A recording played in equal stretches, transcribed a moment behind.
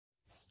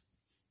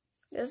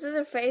This is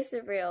a face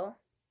reveal.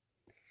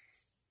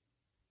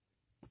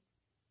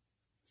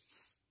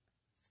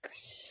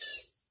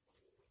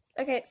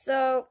 Okay,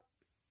 so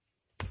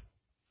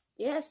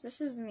yes,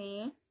 this is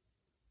me.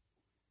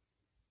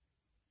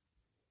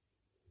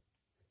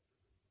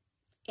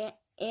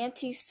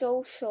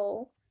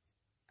 Antisocial.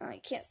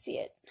 I can't see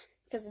it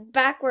because it's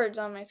backwards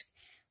on my screen.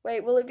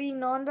 Wait, will it be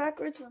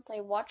non-backwards once I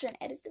watch and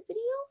edit the video?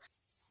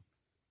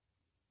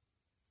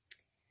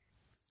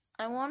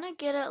 I want to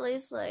get at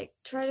least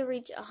try to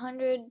reach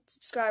 100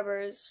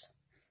 subscribers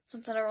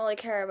since I don't really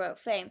care about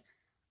fame.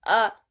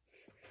 But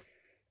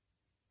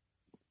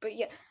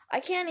yeah, I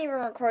can't even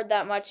record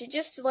that much. It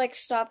just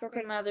stopped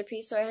recording my other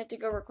piece, so I had to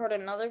go record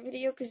another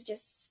video because it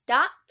just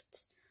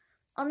stopped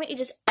on me. It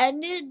just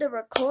ended the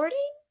recording.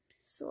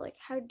 So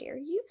how dare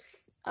you?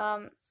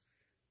 I'm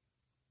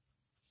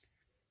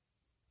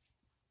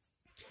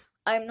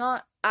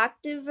not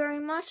active very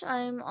much.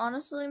 I'm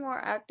honestly more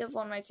active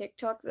on my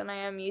TikTok than I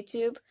am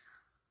YouTube.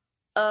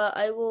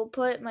 I will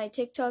put my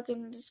TikTok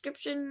in the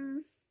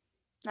description.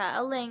 Not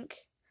a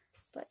link,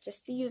 but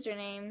just the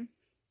username.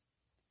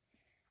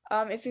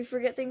 If you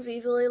forget things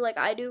easily, like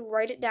I do,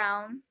 write it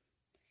down.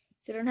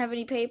 If you don't have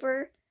any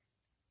paper,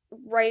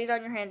 write it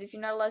on your hand. If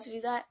you're not allowed to do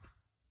that,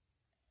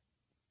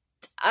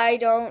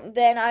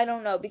 then I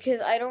don't know, because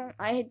I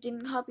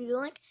didn't copy the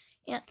link.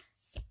 And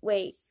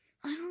wait,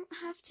 I don't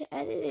have to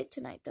edit it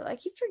tonight though. I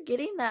keep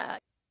forgetting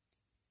that.